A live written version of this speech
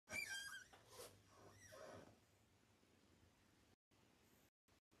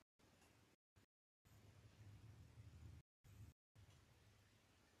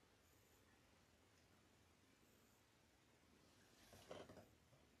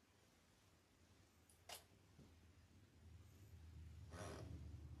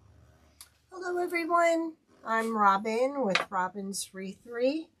Hello everyone, I'm Robin with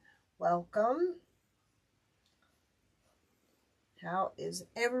robinswreathery. Welcome. How is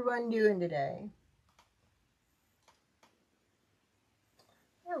everyone doing today?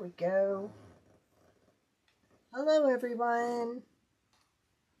 There we go. Hello everyone.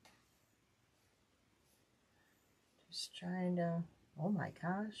 Just trying to, oh my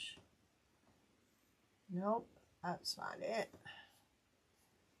gosh. Nope, that's not it.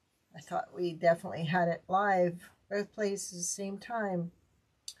 I thought we definitely had it live, both places at the same time.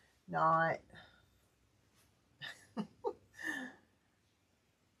 Not.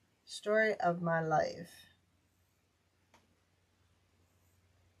 Story of my life.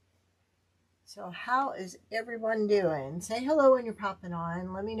 So how is everyone doing? Say hello when you're popping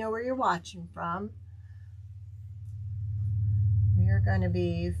on. Let me know where you're watching from. We are going to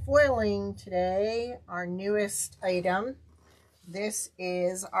be foiling today our newest item. This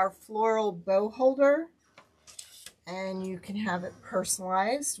is our floral bow holder, and you can have it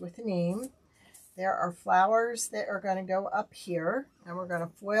personalized with a name. There are flowers that are going to go up here, and we're going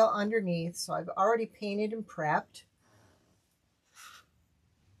to foil underneath. So I've already painted and prepped.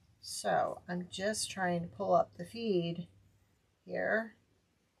 So I'm just trying to pull up the feed here,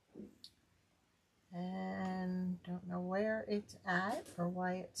 and don't know where it's at or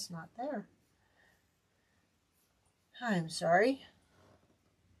why it's not there. I'm sorry.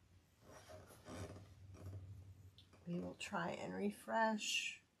 We will try and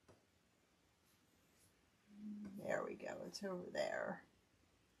refresh. There we go. It's over there.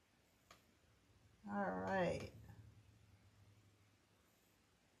 All right.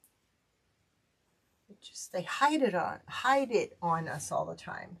 They hide it on us all the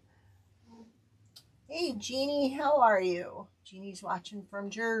time. Hey Jeannie, how are you? Jeannie's watching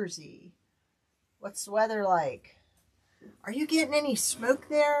from Jersey. What's the weather like? Are you getting any smoke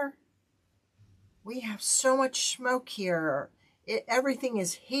there? We have so much smoke here. Everything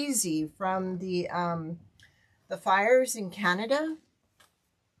is hazy from the fires in Canada.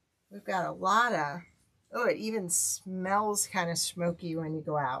 We've got a lot of, oh, it even smells kind of smoky when you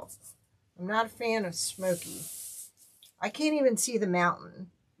go out. I'm not a fan of smoky. I can't even see the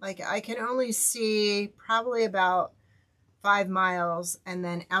mountain. Like, I can only see probably about 5 miles, and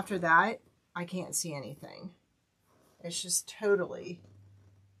then after that, I can't see anything. It's just totally,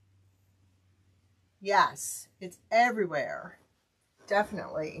 yes, it's everywhere.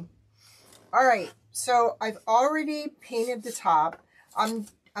 Definitely. All right, so I've already painted the top. I'm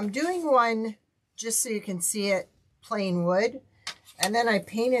doing one just so you can see it plain wood. And then I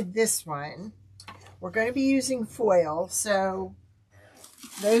painted this one. We're going to be using foil. So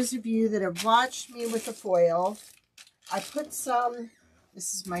those of you that have watched me with the foil, I put some,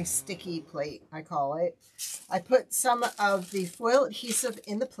 this is my sticky plate, I call it. I put some of the foil adhesive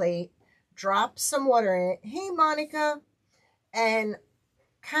in the plate, dropped some water in it. Hey, Monica. And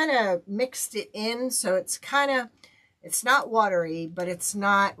kind of mixed it in. So it's kind of, it's not watery, but it's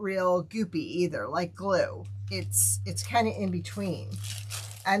not real goopy either, like glue. It's kind of in between.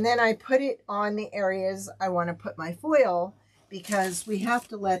 And then I put it on the areas I want to put my foil, because we have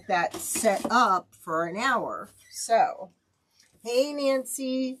to let that set up for an hour. So, hey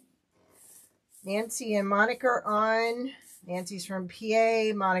Nancy. Nancy and Monica are on. Nancy's from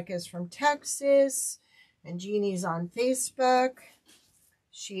PA, Monica's from Texas, and Jeannie's on Facebook.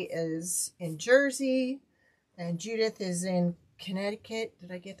 She is in Jersey, and Judith is in Connecticut.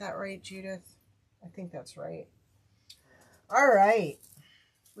 Did I get that right, Judith? I think that's right. All right.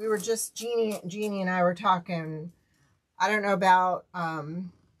 We were just, Jeannie and I were talking. I don't know about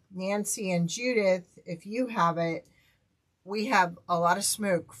Nancy and Judith. If you have it, we have a lot of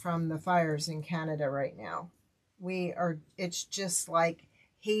smoke from the fires in Canada right now. It's just like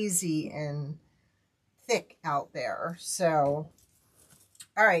hazy and thick out there. So,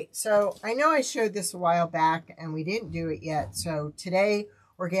 all right. So I know I showed this a while back and we didn't do it yet. So today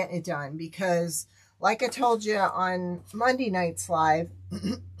we're getting it done, because like I told you on Monday night's live,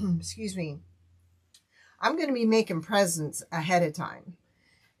 excuse me, I'm going to be making presents ahead of time.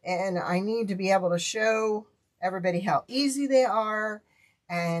 And I need to be able to show everybody how easy they are.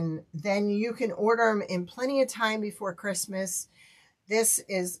 And then you can order them in plenty of time before Christmas. This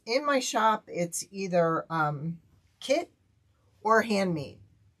is in my shop. It's either kit or handmade.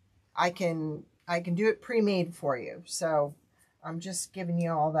 I can do it pre-made for you. So I'm just giving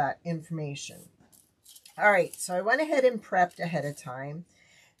you all that information. All right, so I went ahead and prepped ahead of time.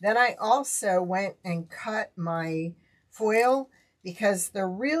 Then I also went and cut my foil, because they're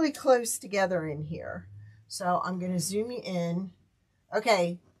really close together in here. So I'm going to zoom you in.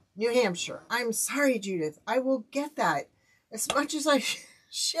 Okay, New Hampshire. I'm sorry, Judith. I will get that. As much as I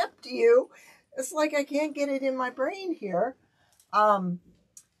shipped you It's like I can't get it in my brain here. And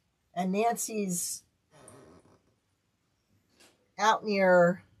Nancy's out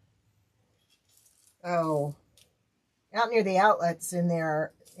near, out near the outlets in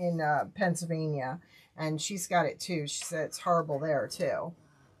there in Pennsylvania. And she's got it too. She said it's horrible there too.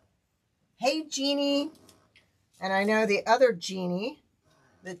 Hey, Jeannie. And I know the other Jeannie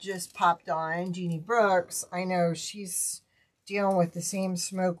that just popped on, Jeannie Brooks, I know she's dealing with the same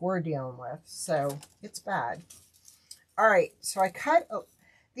smoke we're dealing with. So it's bad. All right, so I cut,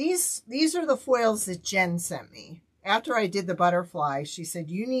 these are the foils that Jen sent me. After I did the butterfly, she said,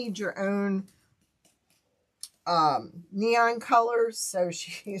 you need your own neon colors. So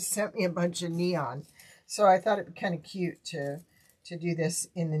she sent me a bunch of neon. So I thought it'd be kind of cute to do this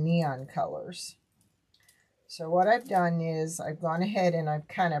in the neon colors. So what I've done is I've gone ahead and I've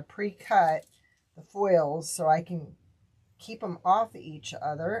kind of pre-cut the foils so I can keep them off each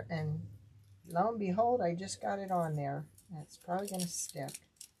other. And lo and behold, I just got it on there. It's probably going to stick.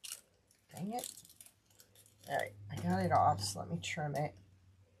 Dang it. All right, I got it off, so let me trim it.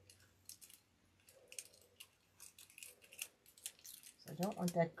 So I don't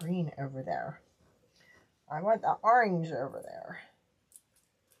want that green over there. I want the orange over there.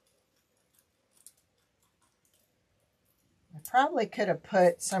 I probably could have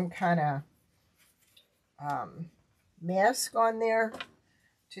put some kind of mask on there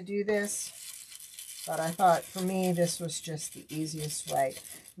to do this, but I thought for me this was just the easiest way.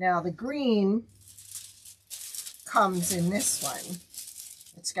 Now the green comes in this one.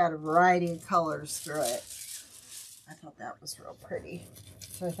 It's got a variety of colors through it. I thought that was real pretty.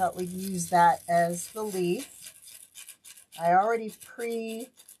 So I thought we'd use that as the leaf. I already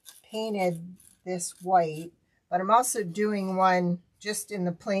pre-painted this white, but I'm also doing one just in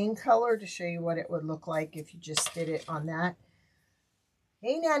the plain color to show you what it would look like if you just did it on that.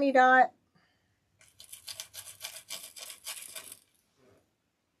 Hey, Nanny Dot.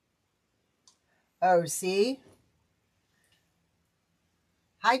 Oh, see?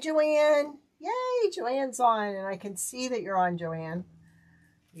 Hi, Joanne. Yay, Joanne's on, and I can see that you're on, Joanne.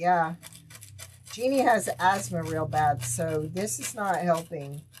 Yeah. Jeannie has asthma real bad, so this is not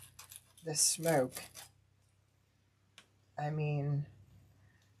helping the smoke. I mean,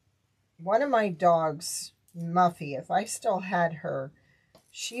 one of my dogs, Muffy, if I still had her,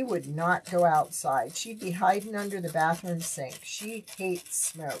 she would not go outside. She'd be hiding under the bathroom sink. She hates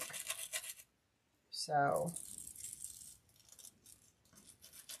smoke. So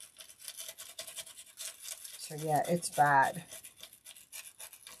yeah, it's bad.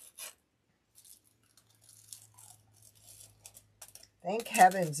 Thank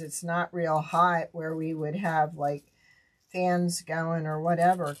heavens it's not real hot where we would have like fans going or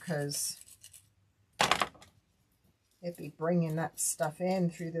whatever, because it'd be bringing that stuff in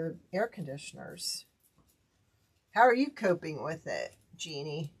through the air conditioners. How are you coping with it,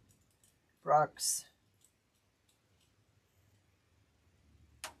 Jeannie Brooks?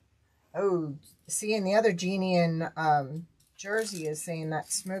 Oh, see, and the other Jeannie in Jersey is saying that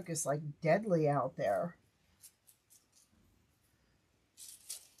smoke is like deadly out there.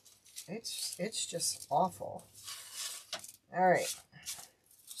 It's just awful. All right,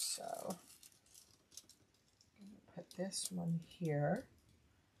 so I'm going to put this one here.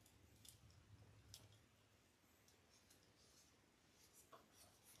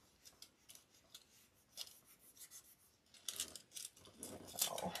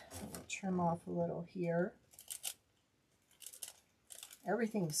 Trim off a little here.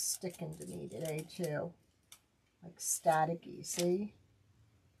 Everything's sticking to me today too, like staticky, see?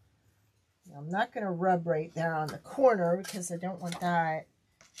 Now, I'm not going to rub right there on the corner because I don't want that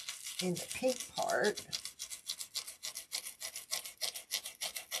in the pink part.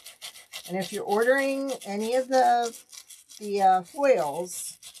 And if you're ordering any of the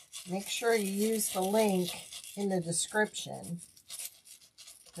foils, make sure you use the link in the description,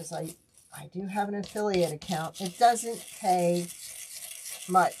 because I do have an affiliate account. It doesn't pay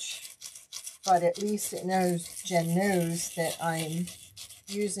much, but at least it knows, Jen knows that I'm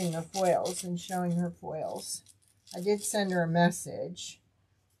using the foils and showing her foils. I did send her a message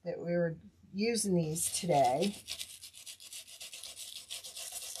that we were using these today.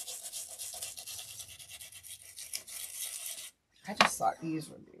 I just thought these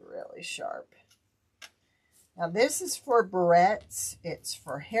would be really sharp. Now this is for barrettes, it's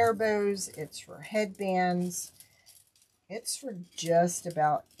for hair bows, it's for headbands, it's for just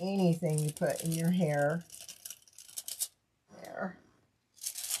about anything you put in your hair. There.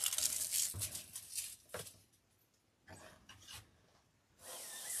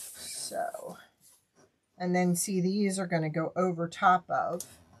 So, and then see, these are going to go over top of.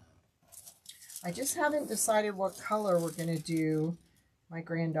 I just haven't decided what color we're going to do my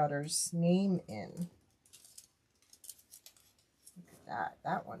granddaughter's name in. Look at that.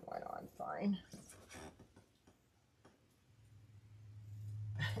 That one went on fine.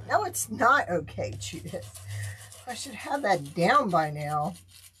 No, it's not okay, Judith. I should have that down by now,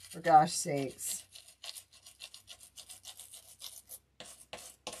 for gosh sakes.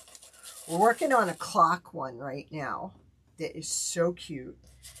 We're working on a clock one right now that is so cute.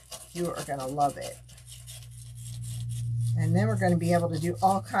 You are going to love it. And then we're going to be able to do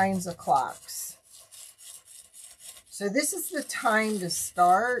all kinds of clocks. So this is the time to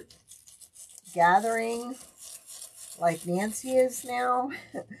start gathering, like Nancy is now,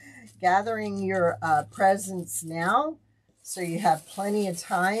 gathering your presents now, so you have plenty of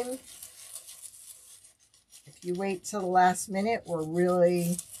time. If you wait till the last minute, we're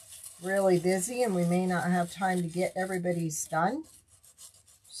really busy and we may not have time to get everybody's done.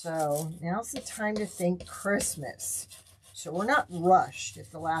 So now's the time to think Christmas. So we're not rushed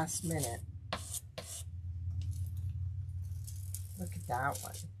at the last minute. Look at that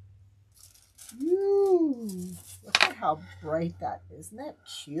one. Ooh, look at how bright that is. Isn't that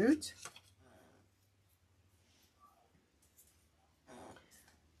cute?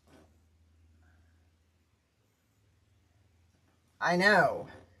 I know.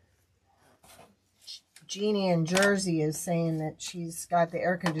 Jeannie in Jersey is saying that she's got the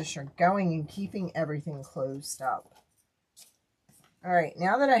air conditioner going and keeping everything closed up. All right,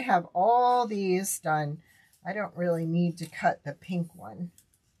 now that I have all these done, I don't really need to cut the pink one.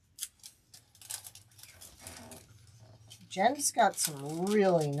 Jen's got some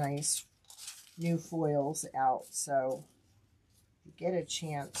really nice new foils out, so if you get a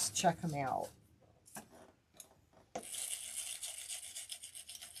chance, check them out.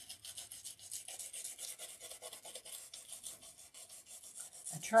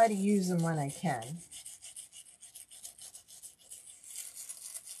 I try to use them when I can.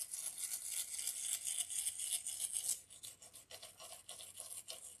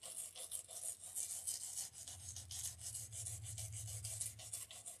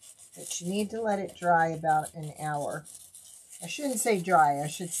 But you need to let it dry about an hour. I shouldn't say dry, I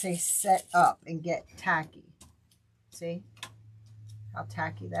should say set up and get tacky. See how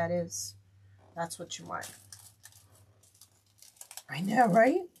tacky that is? That's what you want. I know,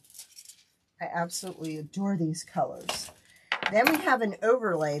 right? I absolutely adore these colors. Then we have an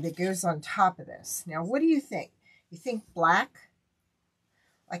overlay that goes on top of this. Now, what do you think? You think black?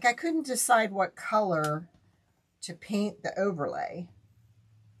 Like, I couldn't decide what color to paint the overlay.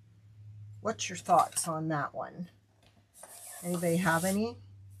 What's your thoughts on that one? Anybody have any?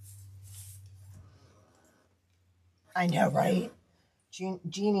 I know, right?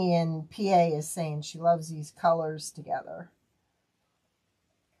 Jeannie in PA is saying she loves these colors together.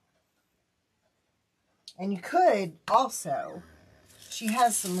 And you could also, she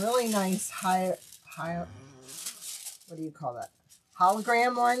has some really nice what do you call that?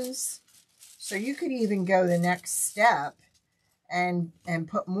 Hologram ones. So you could even go the next step and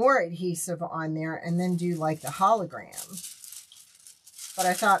put more adhesive on there and then do like the hologram. But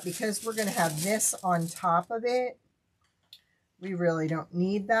I thought because we're going to have this on top of it, we really don't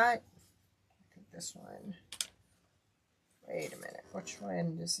need that. I think this one. Wait a minute. Which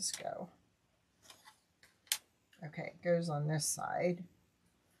one does this go? Okay, it goes on this side.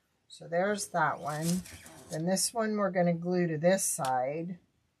 So there's that one. Then this one we're going to glue to this side.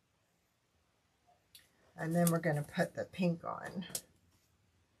 And then we're going to put the pink on.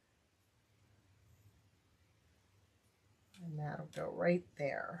 And that'll go right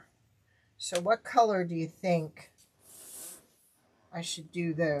there. So what color do you think I should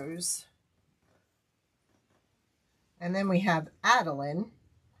do those? And then we have Adeline,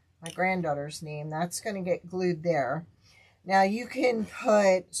 my granddaughter's name. That's going to get glued there. Now you can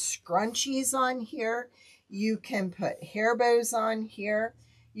put scrunchies on here. You can put hair bows on here.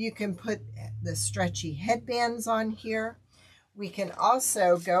 You can put the stretchy headbands on here. We can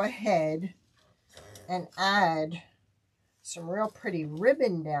also go ahead and add some real pretty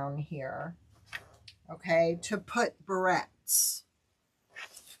ribbon down here, okay, to put barrettes.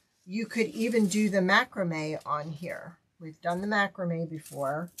 You could even do the macrame on here. We've done the macrame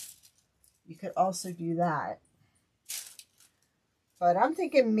before. You could also do that. But I'm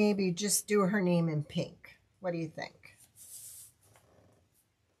thinking maybe just do her name in pink. What do you think?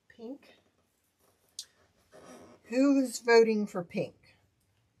 Pink? Who's voting for pink?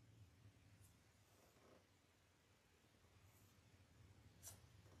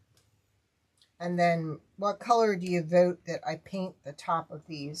 And then what color do you vote that I paint the top of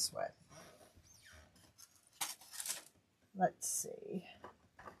these with? Let's see.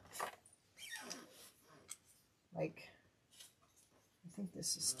 Like, I think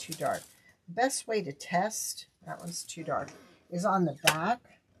this is too dark. The best way to test, that one's too dark, is on the back.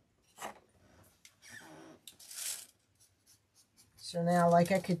 So now,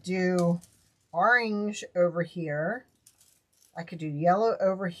 like, I could do orange over here. I could do yellow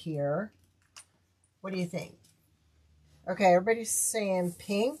over here. What do you think? Okay, everybody's saying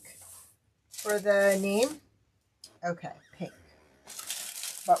pink for the name. Okay, pink.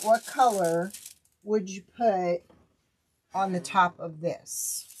 But what color would you put on the top of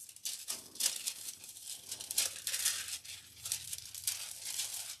this?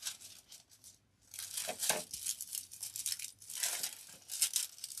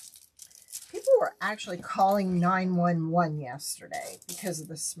 People were actually calling 911 yesterday because of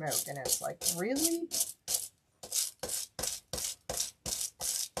the smoke, and it's like, really?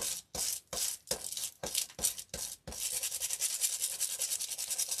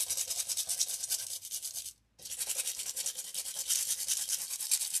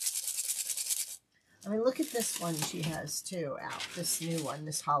 I mean, look at this one she has too out. This new one,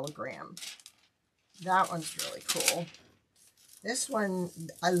 this hologram. That one's really cool. This one,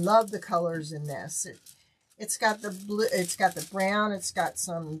 I love the colors in this. It's got the blue, it's got the brown, it's got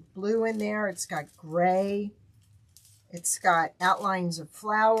some blue in there, it's got gray, it's got outlines of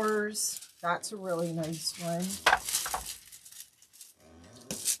flowers. That's a really nice one.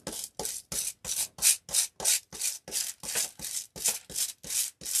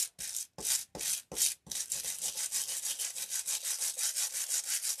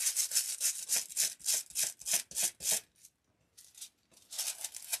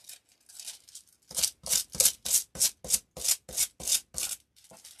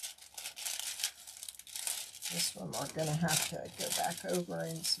 This one we're going to have to go back over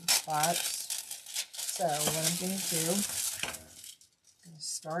in some spots. So what I'm going to do, I'm going to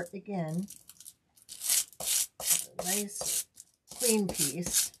start again with a nice clean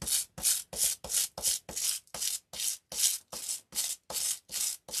piece.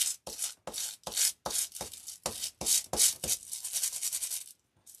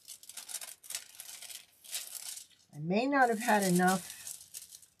 I may not have had enough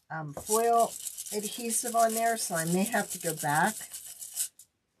foil adhesive on there, so I may have to go back.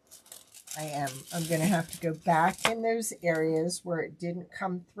 I'm going to have to go back in those areas where it didn't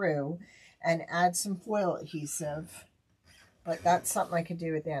come through and add some foil adhesive. But that's something I could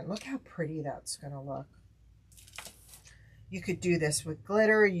do at the end. Look how pretty that's going to look. You could do this with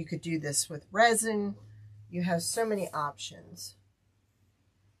glitter. You could do this with resin. You have so many options.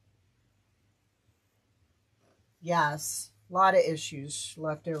 Yes, a lot of issues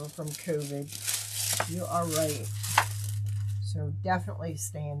left over from COVID. You are right. So definitely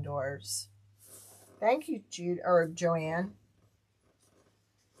stay indoors. Thank you, Jude or Joanne.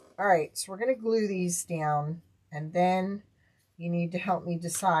 All right, so we're going to glue these down, and then you need to help me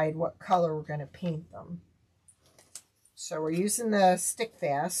decide what color we're going to paint them. So we're using the Stick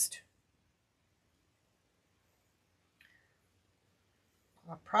Fast.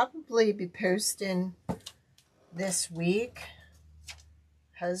 I'll probably be posting this week.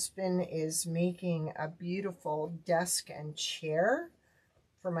 Husband is making a beautiful desk and chair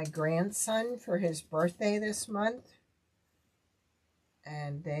for my grandson for his birthday this month.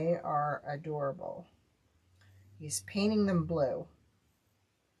 And they are adorable. He's painting them blue.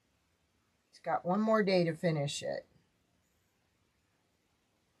 He's got one more day to finish it.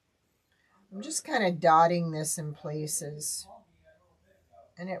 I'm just kind of dotting this in places,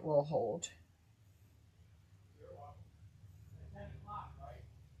 and it will hold.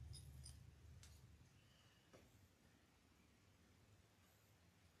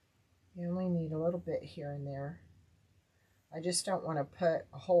 You only need a little bit here and there. I just don't want to put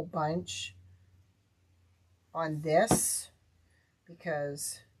a whole bunch on this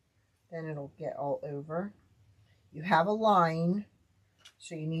because then it'll get all over. You have a line,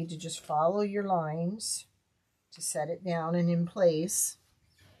 so you need to just follow your lines to set it down and in place.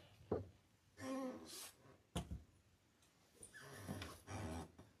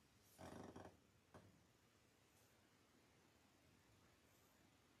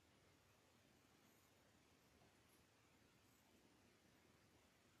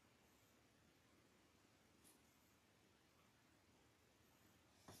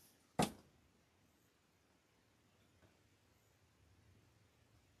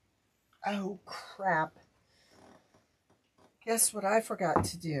 Oh, crap. Guess what I forgot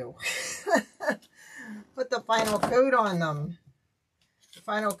to do? Put the final coat on them. The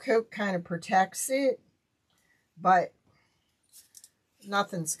final coat kind of protects it, but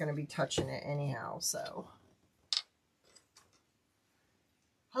nothing's going to be touching it anyhow, so.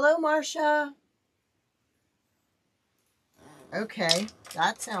 Hello, Marcia. Okay,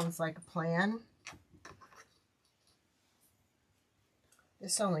 that sounds like a plan.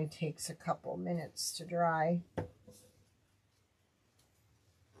 This only takes a couple minutes to dry.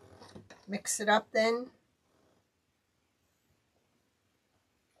 Mix it up then.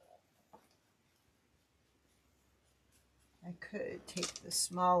 I could take the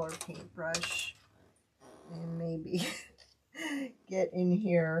smaller paintbrush and maybe get in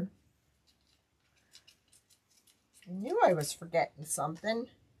here. I knew I was forgetting something.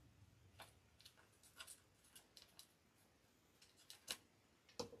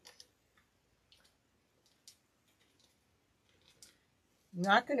 I'm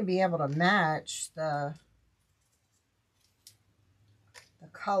not going to be able to match the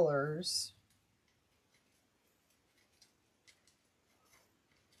colors.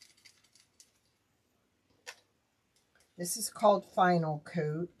 This is called Final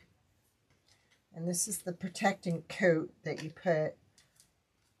Coat. And this is the protecting coat that you put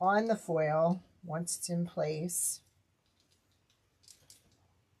on the foil once it's in place.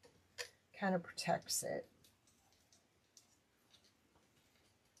 Kind of protects it.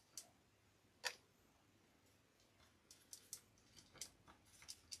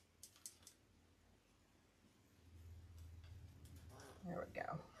 There we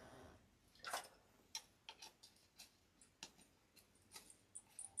go.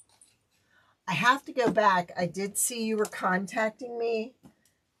 I have to go back. I did see you were contacting me,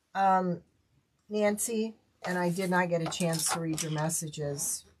 Nancy, and I did not get a chance to read your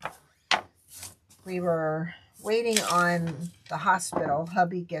messages. We were waiting on the hospital.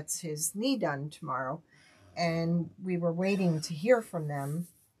 Hubby gets his knee done tomorrow, and we were waiting to hear from them,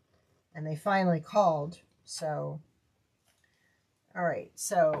 and they finally called. So, all right,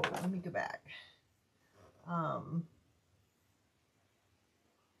 so let me go back.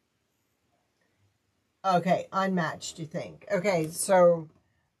 Okay, unmatched, you think. Okay, so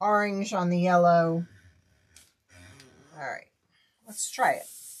orange on the yellow. All right, let's try it.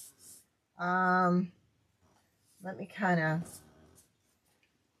 Let me kind of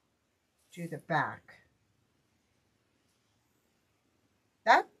do the back.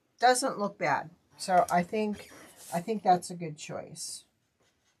 That doesn't look bad. So I think that's a good choice.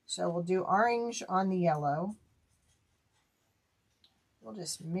 So we'll do orange on the yellow. We'll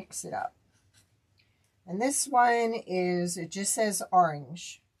just mix it up. And this one is, it just says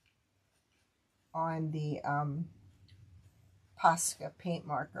orange on the Posca paint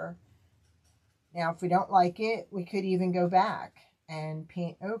marker. Now, if we don't like it, we could even go back and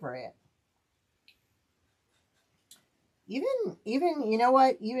paint over it. Even, you know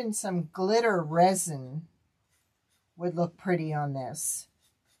what? Even some glitter resin would look pretty on this.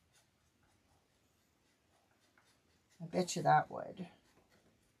 I bet you that would.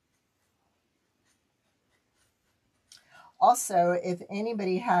 Also, if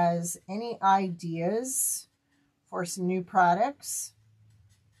anybody has any ideas for some new products,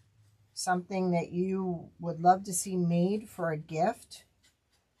 something that you would love to see made for a gift,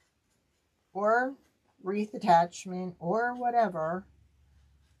 or wreath attachment, or whatever,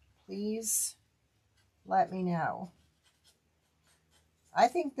 please let me know. I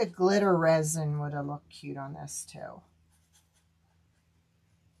think the glitter resin would have looked cute on this too.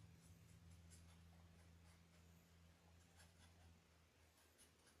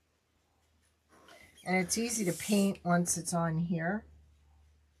 And it's easy to paint once it's on here.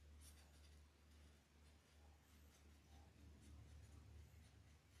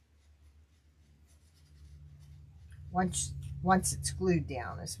 Once it's glued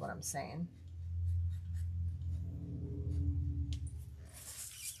down is what I'm saying.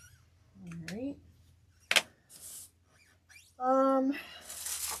 All right.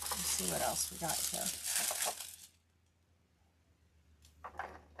 Let's see what else we got here.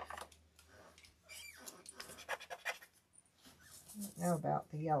 I don't know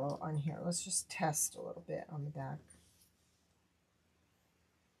about the yellow on here. Let's just test a little bit on the back.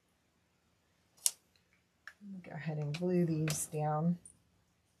 Go ahead and glue these down.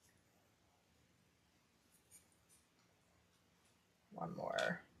 One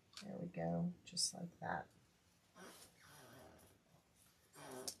more. There we go, just like that.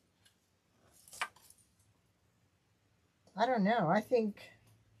 I don't know. I think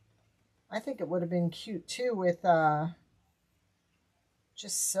it would have been cute too with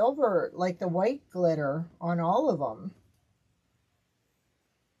just silver, like the white glitter on all of them.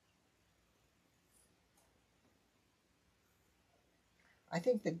 I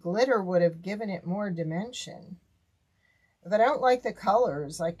think the glitter would have given it more dimension. If I don't like the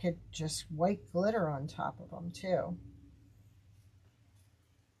colors, I could just white glitter on top of them too.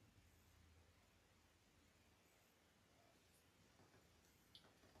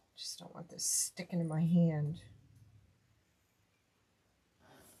 don't want this sticking in my hand.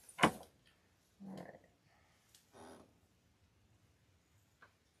 All right.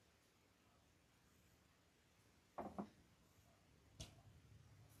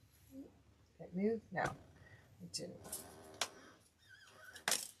 Did it move? No, it didn't.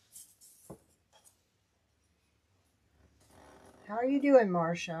 How are you doing,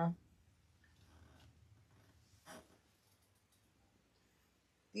 Marcia?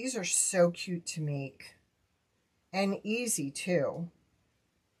 These are so cute to make and easy too.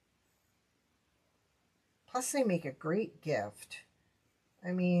 Plus they make a great gift.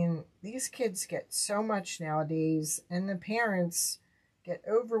 I mean, these kids get so much nowadays and the parents get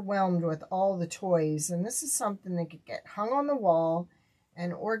overwhelmed with all the toys, and this is something they could get hung on the wall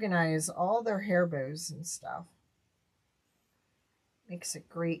and organize all their hair bows and stuff. Makes a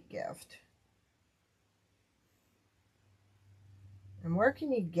great gift. And where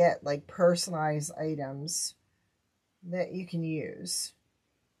can you get like personalized items that you can use?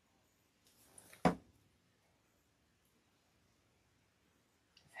 I've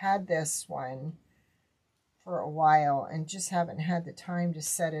had this one for a while and just haven't had the time to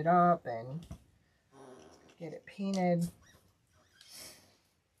set it up and get it painted.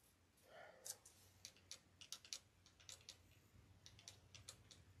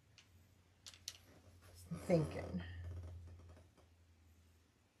 I'm thinking.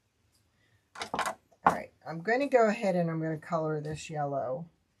 Alright, I'm going to go ahead and I'm going to color this yellow.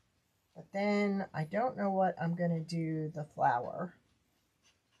 But then I don't know what I'm going to do the flower.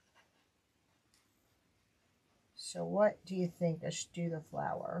 So what do you think I should do the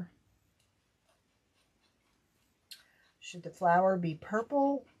flower? Should the flower be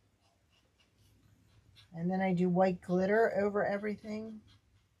purple? And then I do white glitter over everything?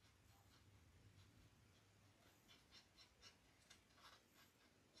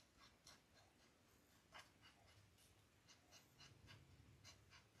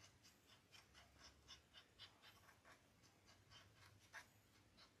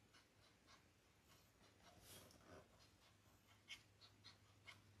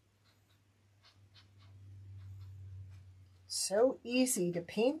 So easy to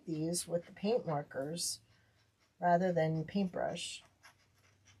paint these with the paint markers rather than paintbrush.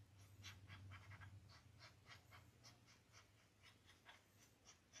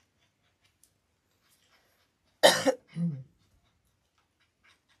 I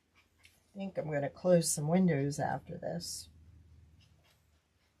think I'm going to close some windows after this.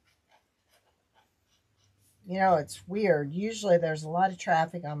 You know, it's weird. Usually there's a lot of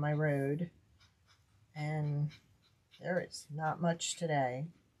traffic on my road, and there is not much today.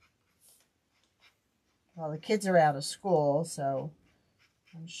 Well, the kids are out of school, so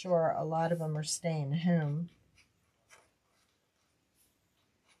I'm sure a lot of them are staying home.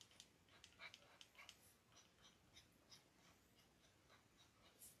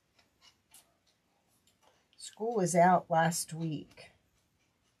 School was out last week.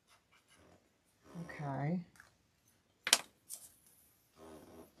 Okay.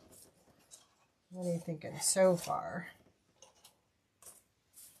 What are you thinking so far?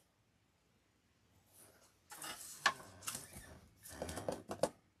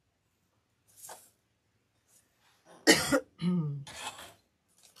 I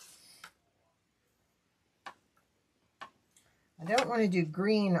don't want to do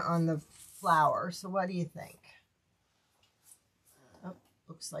green on the flower, so what do you think? Oh,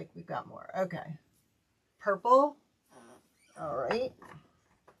 looks like we've got more. Okay. Purple. All right.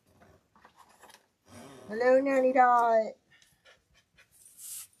 Hello, Nanny Dot.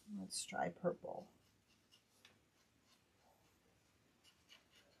 Let's try purple.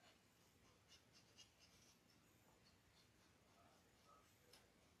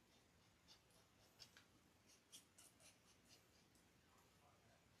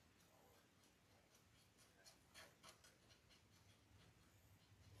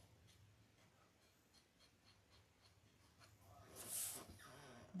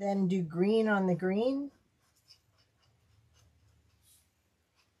 Then do green on the green.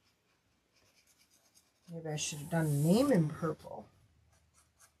 Maybe I should have done a name in purple.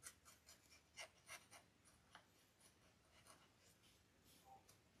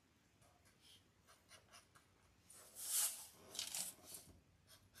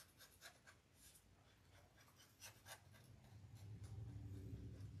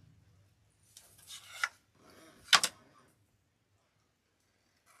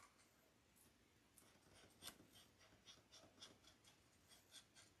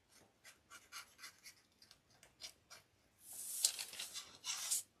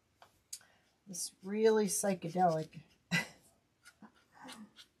 It's really psychedelic.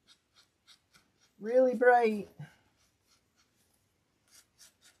 really bright.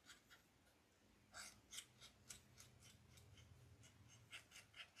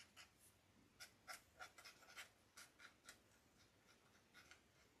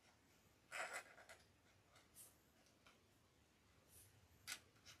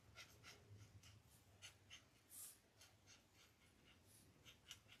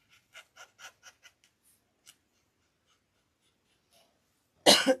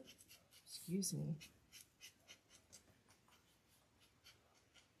 Excuse me.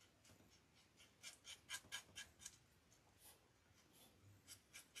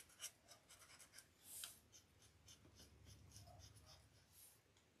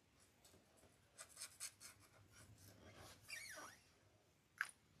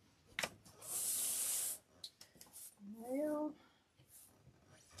 Well,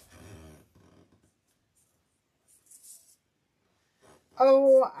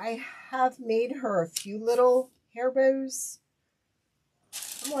 oh, I have made her a few little hair bows.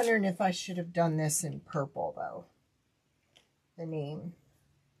 I'm wondering if I should have done this in purple, though. The name.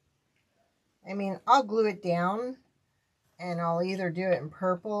 I mean, I'll glue it down, and I'll either do it in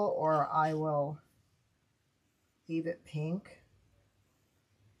purple or I will leave it pink.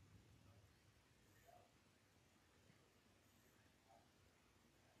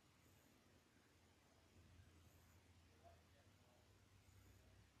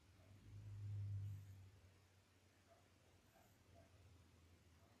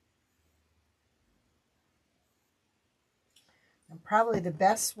 And probably the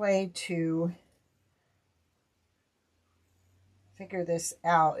best way to figure this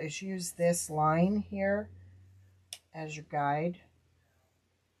out is use this line here as your guide.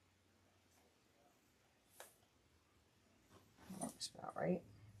 Looks about right.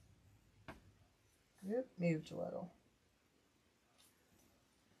 Oop, moved a little.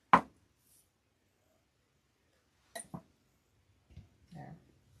 There.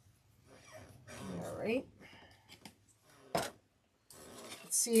 All right.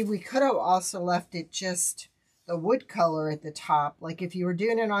 See, we could have also left it just the wood color at the top. Like if you were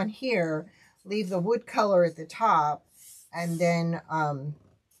doing it on here, leave the wood color at the top and then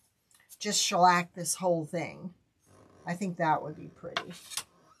just shellac this whole thing. I think that would be pretty.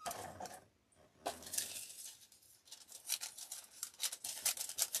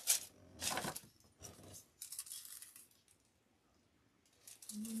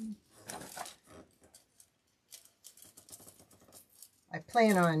 I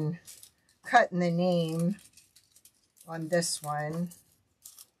plan on cutting the name on this one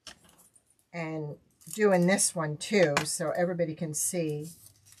and doing this one too so everybody can see.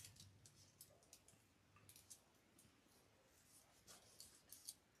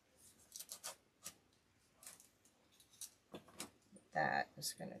 That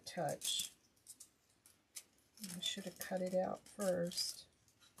is going to touch. I should have cut it out first.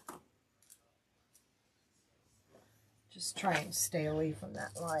 Just try and stay away from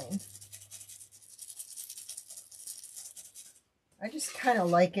that line. I just kind of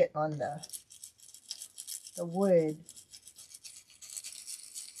like it on the wood.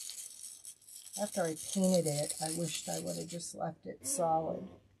 After I painted it, I wished I would have just left it solid.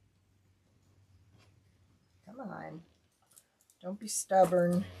 Come on. Don't be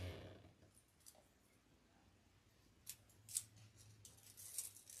stubborn.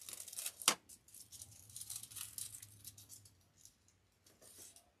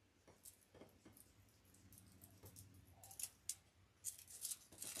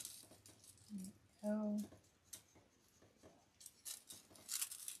 Oh.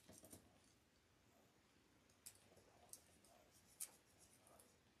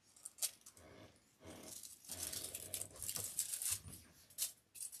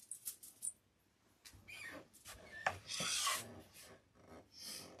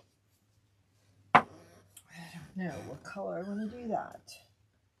 I don't know what color I want to do that.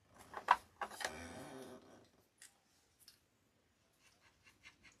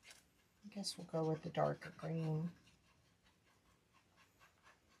 I guess we'll go with the darker green.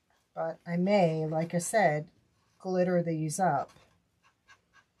 But I may, like I said, glitter these up.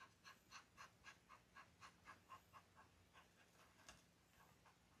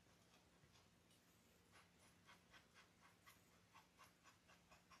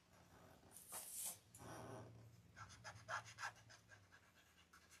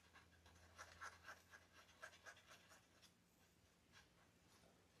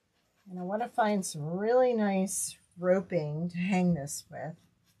 And I want to find some really nice roping to hang this with.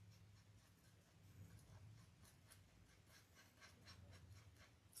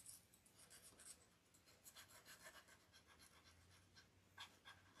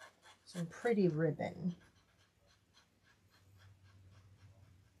 some pretty ribbon.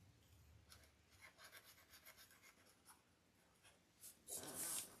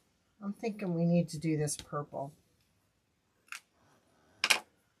 I'm thinking we need to do this purple.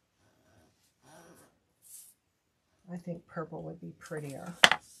 I think purple would be prettier.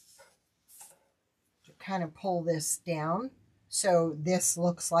 To kind of pull this down so this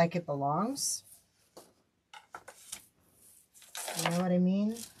looks like it belongs. You know what I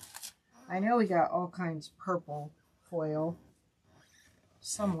mean? I know we got all kinds of purple foil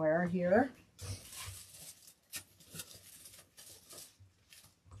somewhere here.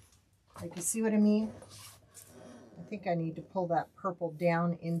 Like, you see what I mean? I think I need to pull that purple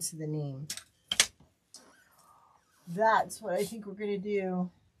down into the name. That's what I think we're going to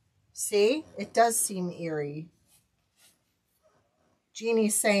do. See? It does seem eerie.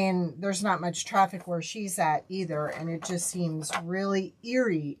 Jeannie's saying there's not much traffic where she's at either, and it just seems really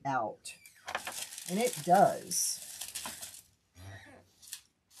eerie out. And it does.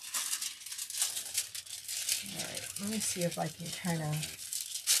 All right, let me see if I can kind of...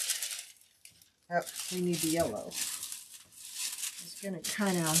 Oh, we need the yellow. I was going to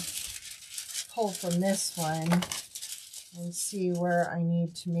kind of pull from this one and see where I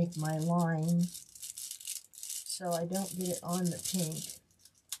need to make my line so I don't get it on the pink.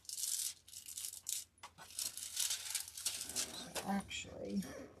 So actually,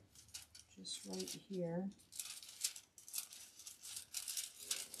 just right here.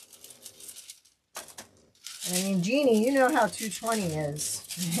 And I mean, Jeannie, you know how 220 is.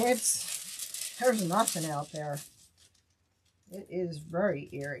 There's nothing out there. It is very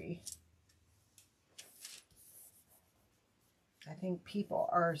eerie. I think people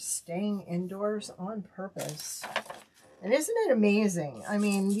are staying indoors on purpose. And isn't it amazing? I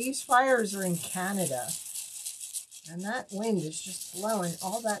mean, these fires are in Canada. And that wind is just blowing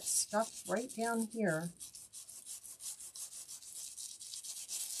all that stuff right down here.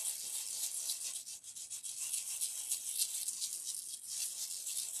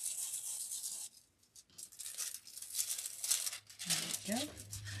 There we go.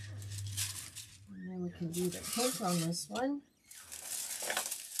 And then we can do the pink on this one.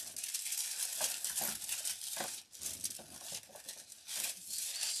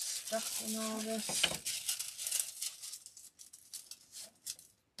 Stuff in all this.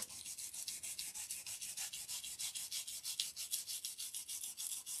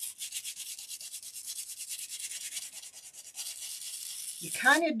 You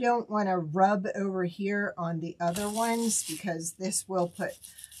kind of don't want to rub over here on the other ones because this will put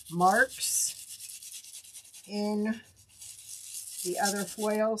marks in the other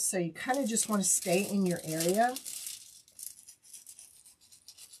foil. So you kind of just want to stay in your area.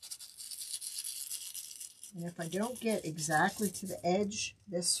 And if I don't get exactly to the edge,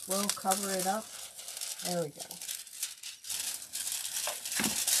 this will cover it up. There we go.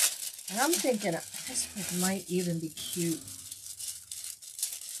 And I'm thinking this might even be cute.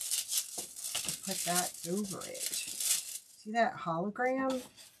 Put that over it. See that hologram?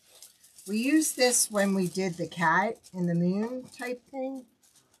 We used this when we did the cat in the moon type thing.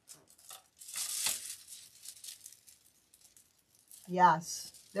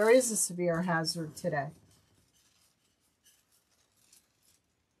 Yes, there is a severe hazard today.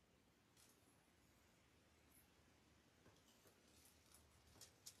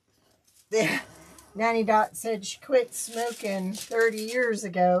 Nanny Dot said she quit smoking 30 years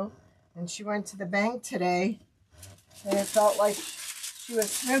ago. And she went to the bank today, and it felt like she was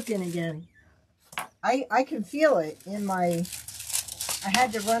smoking again. I can feel it in my... I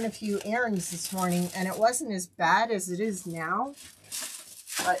had to run a few errands this morning, and it wasn't as bad as it is now.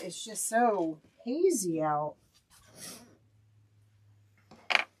 But it's just so hazy out.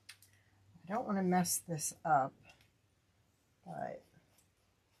 I don't want to mess this up, but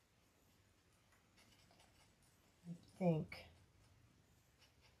I think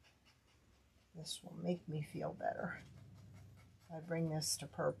this will make me feel better if I bring this to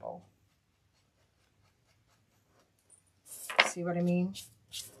purple. See what I mean?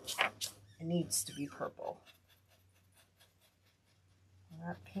 It needs to be purple. And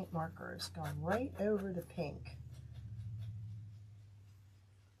that paint marker is going right over the pink.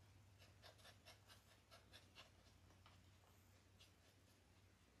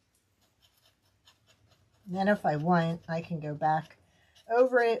 And then if I want, I can go back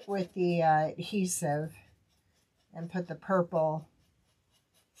over it with the adhesive and put the purple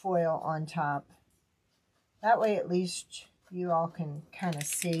foil on top. That way at least you all can kind of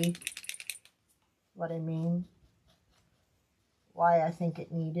see what I mean, why I think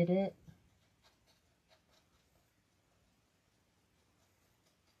it needed it.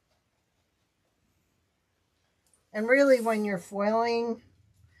 And really, when you're foiling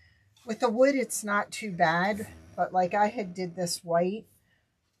with the wood, it's not too bad. But like I had did this white.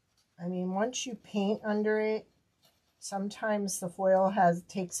 I mean, once you paint under it, sometimes the foil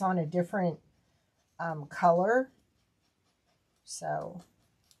takes on a different color. So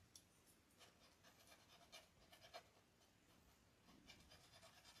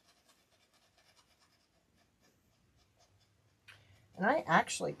and I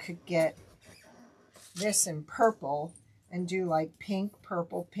actually could get this in purple and do like pink,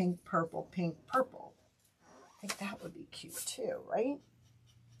 purple, pink, purple, pink, purple. I think that would be cute too, right?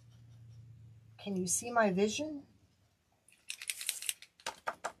 Can you see my vision?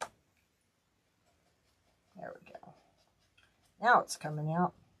 There we go. Now it's coming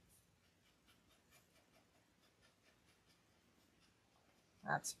out.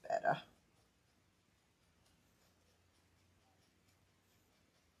 That's better.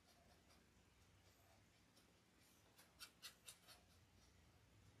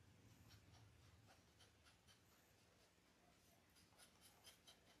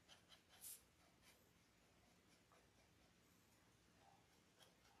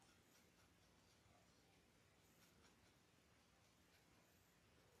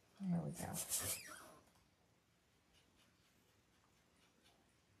 There we go.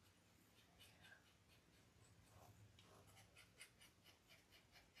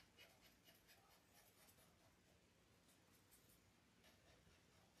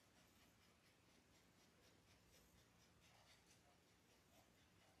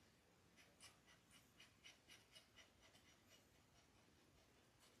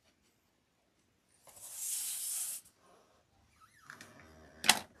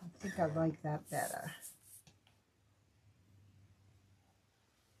 I think I like that better.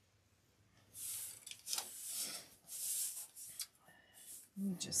 Let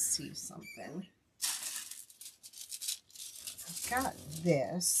me just see something. I've got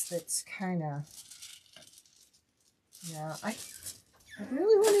this that's kind of, yeah, I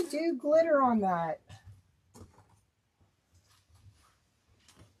really want to do glitter on that.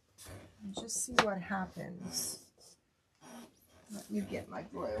 And just see what happens. Let me get my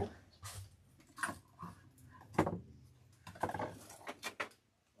glue. Oh,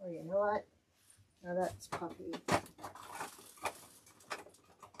 you know what? Now that's puffy.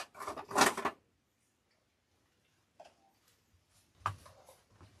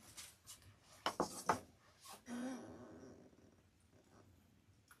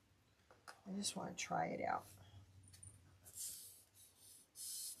 I just want to try it out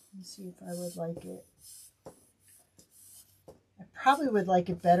and see if I would like it. I probably would like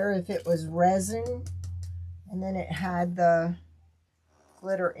it better if it was resin and then it had the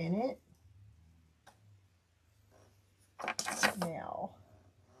glitter in it. Now,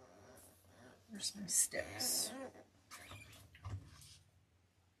 where's my sticks?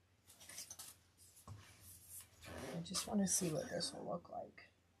 I just want to see what this will look like.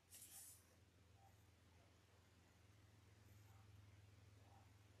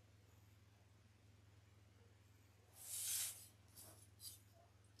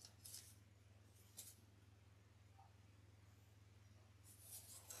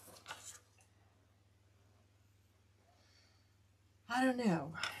 I don't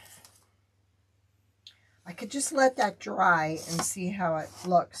know. I could just let that dry and see how it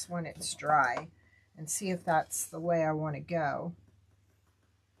looks when it's dry and see if that's the way I want to go.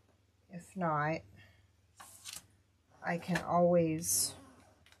 If not, I can always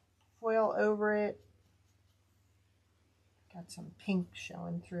foil over it. Got some pink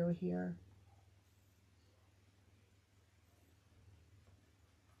showing through here.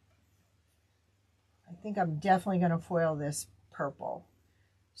 I think I'm definitely going to foil this purple.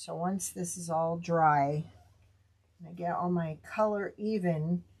 So once this is all dry and I get all my color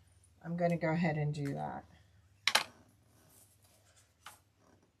even, I'm going to go ahead and do that.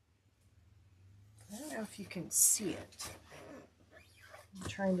 I don't know if you can see it. I'm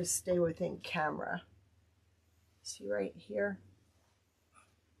trying to stay within camera. See right here?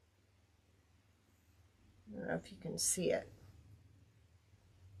 I don't know if you can see it.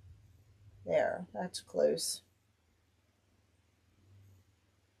 There, that's close.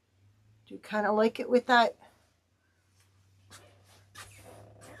 Do you kind of like it with that?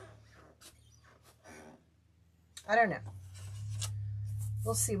 I don't know.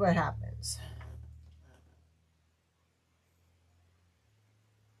 We'll see what happens.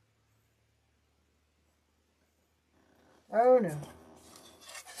 Oh no.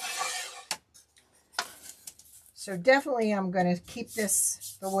 So definitely I'm going to keep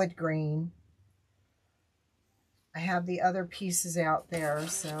this the wood green. I have the other pieces out there,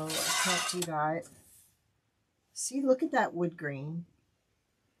 so I can't do that. See, look at that wood green.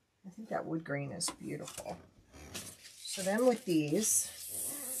 I think that wood green is beautiful. So then with these,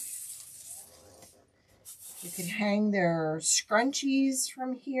 you can hang their scrunchies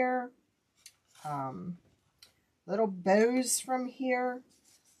from here, little bows from here,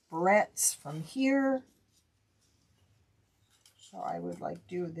 barrettes from here. So I would like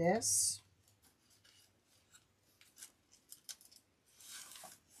do this.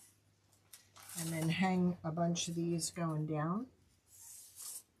 And then hang a bunch of these going down.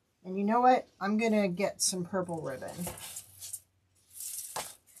 And you know what? I'm going to get some purple ribbon.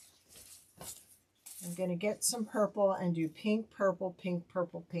 I'm going to get some purple and do pink, purple, pink,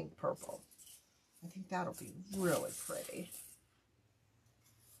 purple, pink, purple. I think that'll be really pretty.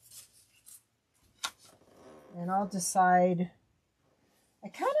 And I'll decide. I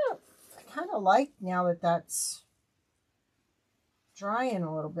kind of like, now that that's drying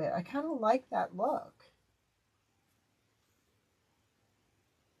a little bit, I kind of like that look.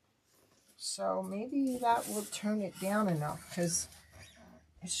 So maybe that will tone it down enough, because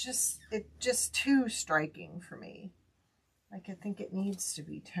it's just too striking for me. Like, I think it needs to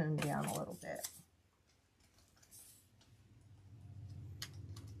be toned down a little bit.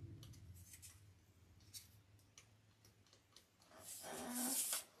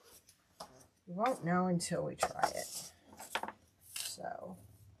 We won't know until we try it. So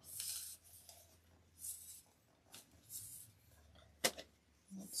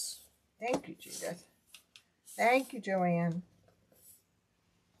thank you, Judith. Thank you, Joanne.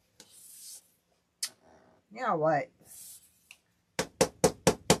 Now what? There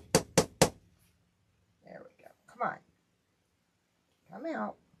we go. Come on. Come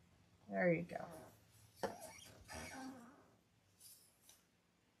out. There you go.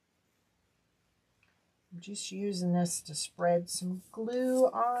 I'm just using this to spread some glue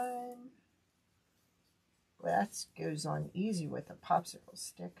on. Well, that goes on easy with a popsicle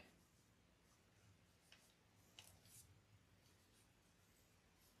stick.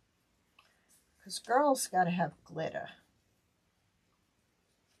 Because girls got to have glitter.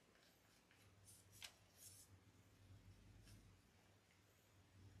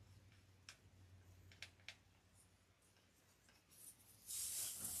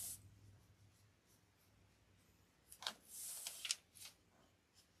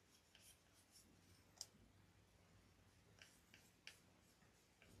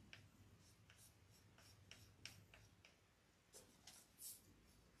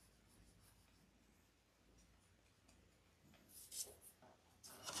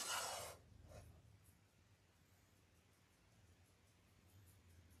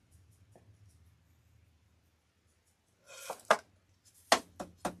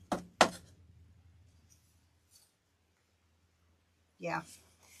 Yeah,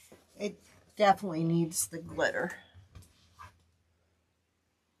 it definitely needs the glitter.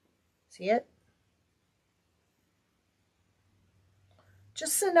 See it?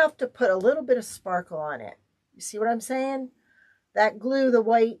 Just enough to put a little bit of sparkle on it. You see what I'm saying? That glue, the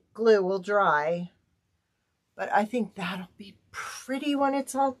white glue, will dry. But I think that'll be pretty when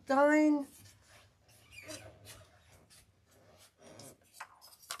it's all done.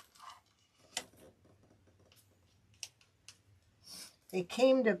 They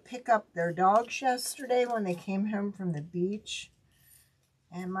came to pick up their dogs yesterday when they came home from the beach.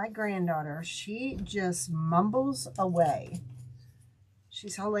 And my granddaughter, she just mumbles away.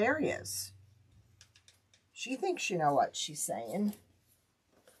 She's hilarious. She thinks you know what she's saying.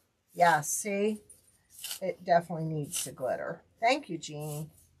 Yeah, see? It definitely needs to glitter. Thank you, Jean.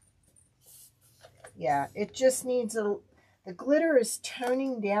 Yeah, it just needs a... The glitter is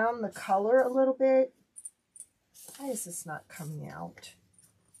toning down the color a little bit. Why is this not coming out?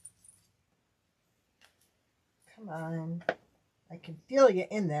 Come on. I can feel you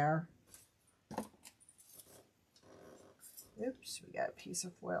in there. Oops, we got a piece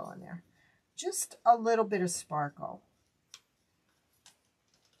of foil in there. Just a little bit of sparkle.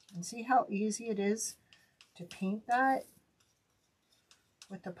 And see how easy it is to paint that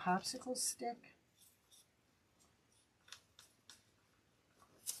with the popsicle stick?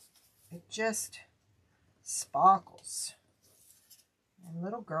 It just sparkles. And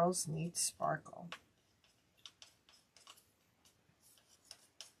little girls need sparkle.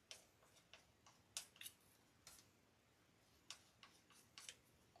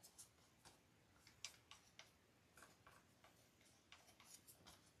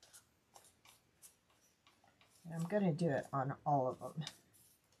 And I'm going to do it on all of them,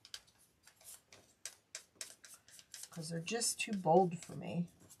 because they're just too bold for me.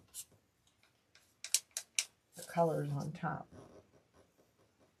 The colors on top.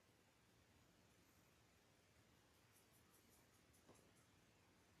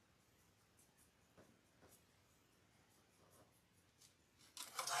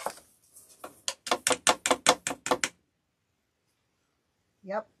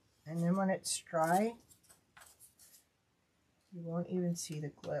 And then when it's dry, you won't even see the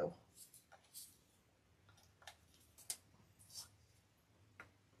glue.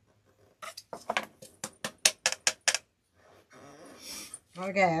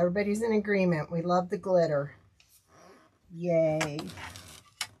 Okay, everybody's in agreement. We love the glitter. Yay.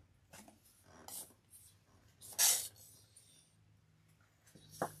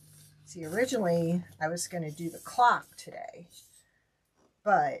 See, originally I was going to do the clock today,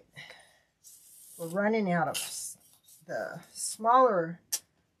 but we're running out of the smaller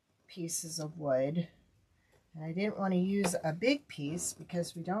pieces of wood, and I didn't want to use a big piece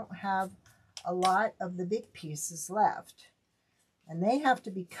because we don't have a lot of the big pieces left, and they have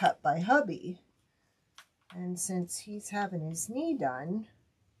to be cut by hubby. And since he's having his knee done,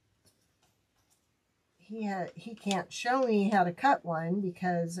 he can't show me how to cut one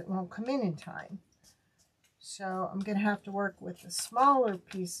because it won't come in time. So I'm going to have to work with the smaller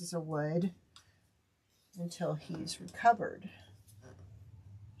pieces of wood until he's recovered.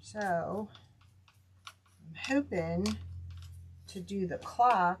 So I'm hoping to do the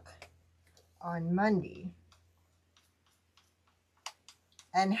clock on Monday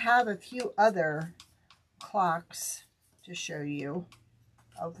and have a few other clocks to show you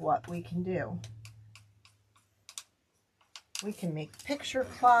of what we can do. We can make picture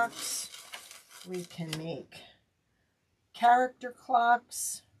clocks, we can make character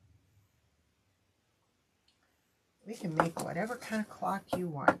clocks, we can make whatever kind of clock you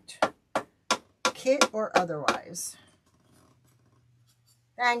want, kit or otherwise.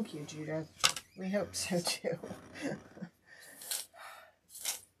 Thank you, Judith. We hope so too.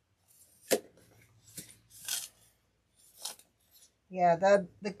 Yeah,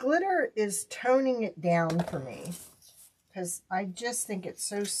 the glitter is toning it down for me because I just think it's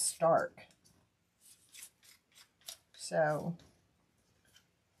so stark. So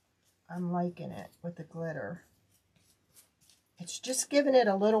I'm liking it with the glitter. It's just giving it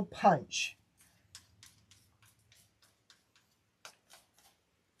a little punch.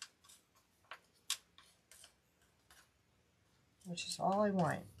 Which is all I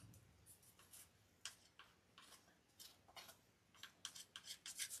want.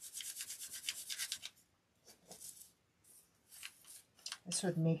 This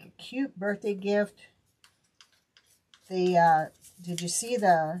would make a cute birthday gift. Did you see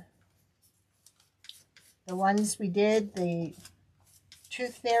the ones we did? The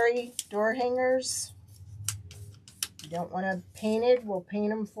Tooth Fairy door hangers. If you don't want to paint it, we'll paint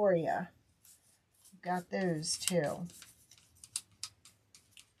them for you. Got those too.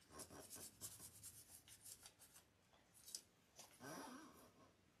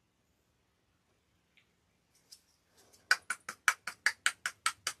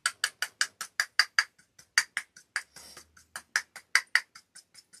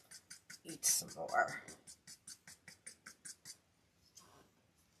 Eat some more.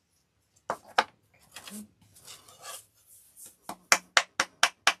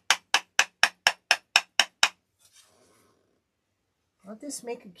 Won't this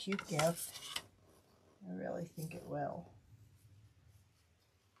make a cute gift? I really think it will.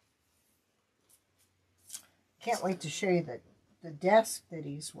 Can't wait to show you the desk that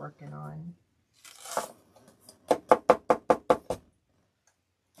he's working on.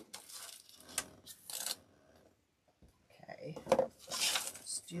 Okay,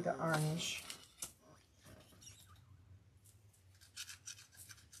 let's do the orange.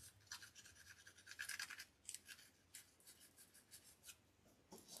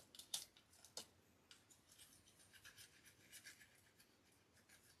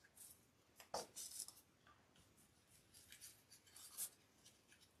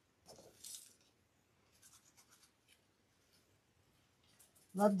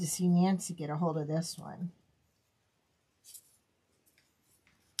 Love to see Nancy get a hold of this one.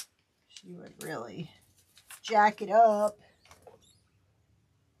 She would really jack it up.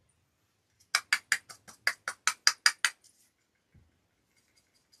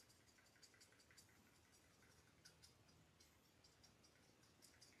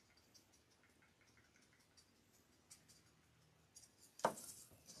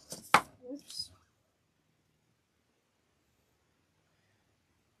 Oops.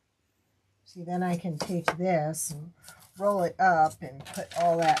 See, then I can take this and roll it up and put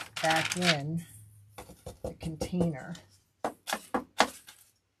all that back in the container. Get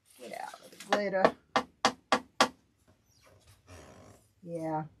out of the glitter.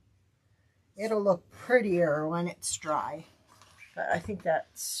 Yeah, it'll look prettier when it's dry, but I think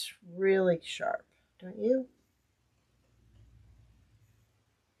that's really sharp, don't you?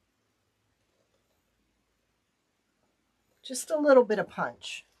 Just a little bit of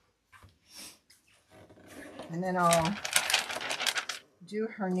punch. And then I'll do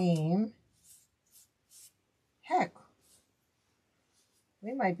her name. Heck,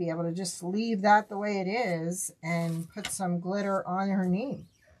 we might be able to just leave that the way it is and put some glitter on her name.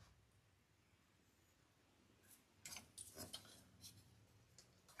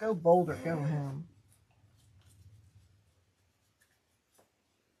 Go Boulder, go home.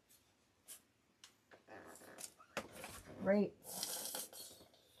 Great.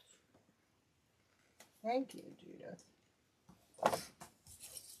 Thank you, Judith.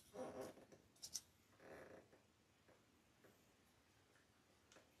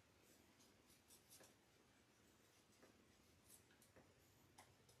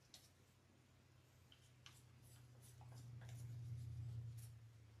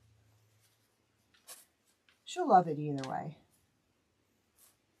 She'll love it either way.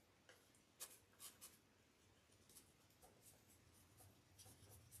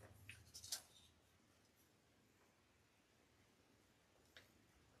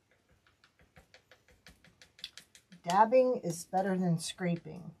 Dabbing is better than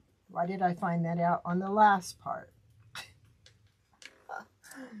scraping. Why did I find that out on the last part?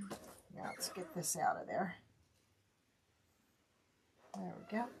 Now let's get this out of there. There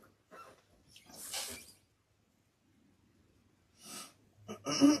we go.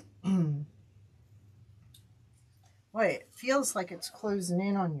 Boy, it feels like it's closing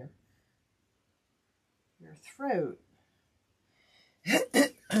in on your throat.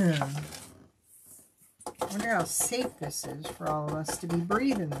 I wonder how safe this is for all of us to be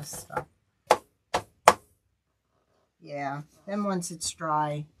breathing this stuff. Yeah, then once it's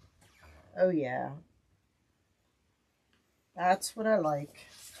dry, oh yeah. That's what I like.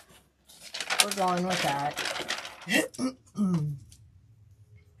 We're going with that.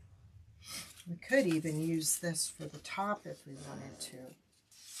 We could even use this for the top if we wanted to.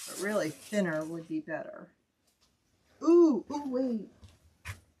 But really thinner would be better. Ooh, wait.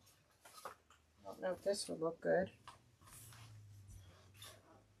 I don't know if this would look good.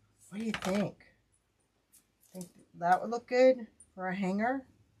 What do you think? Think that would look good for a hanger?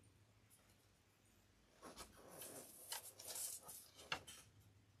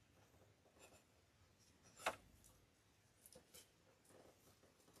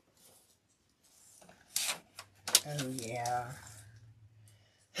 Oh, yeah.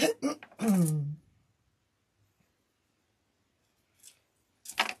 And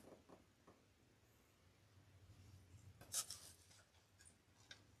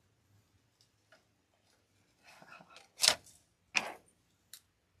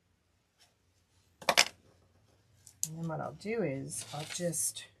then what I'll do is I'll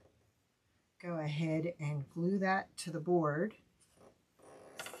just go ahead and glue that to the board.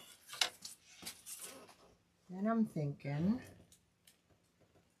 Then I'm thinking,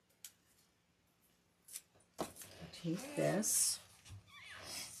 I'll take this,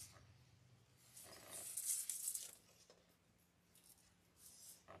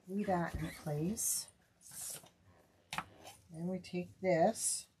 glue that in place. Then we take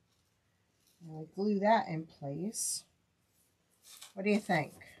this and we glue that in place. What do you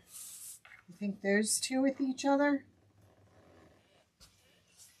think? You think those two with each other?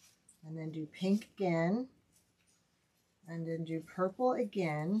 And then do pink again. And then do purple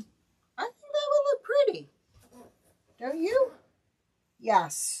again. I think that would look pretty. Don't you?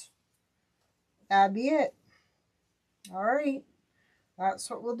 Yes. That'd be it. All right. That's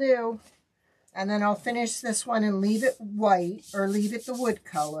what we'll do. And then I'll finish this one and leave it white, or leave it the wood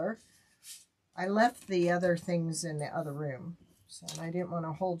color. I left the other things in the other room, so I didn't want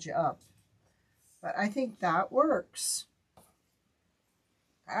to hold you up. But I think that works.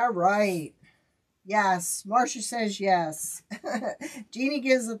 All right. Yes, Marcia says yes. Jeannie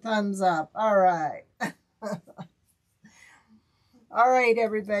gives a thumbs up. All right. All right,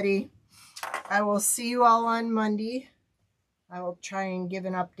 everybody. I will see you all on Monday. I will try and give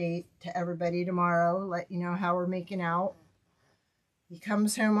an update to everybody tomorrow, let you know how we're making out. He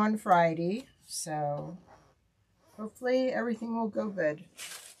comes home on Friday, so hopefully everything will go good.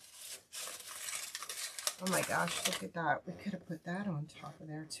 Oh my gosh, look at that. We could have put that on top of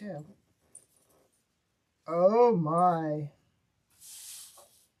there too. Oh my.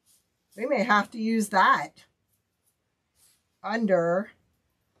 We may have to use that under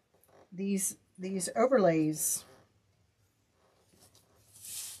these overlays.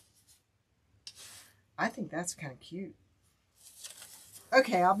 I think that's kind of cute.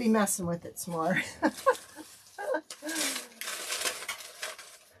 Okay, I'll be messing with it some more.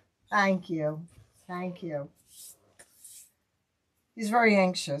 Thank you. Thank you. He's very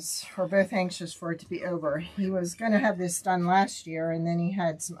anxious. We're both anxious for it to be over. He was going to have this done last year, and then he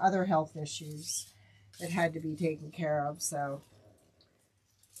had some other health issues. it had to be taken care of. So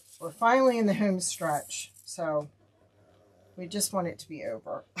we're finally in the home stretch. So we just want it to be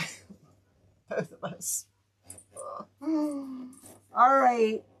over. Both of us. All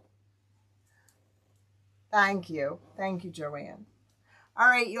right. Thank you. Thank you, Joanne. All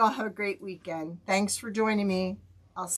right, you all have a great weekend. Thanks for joining me.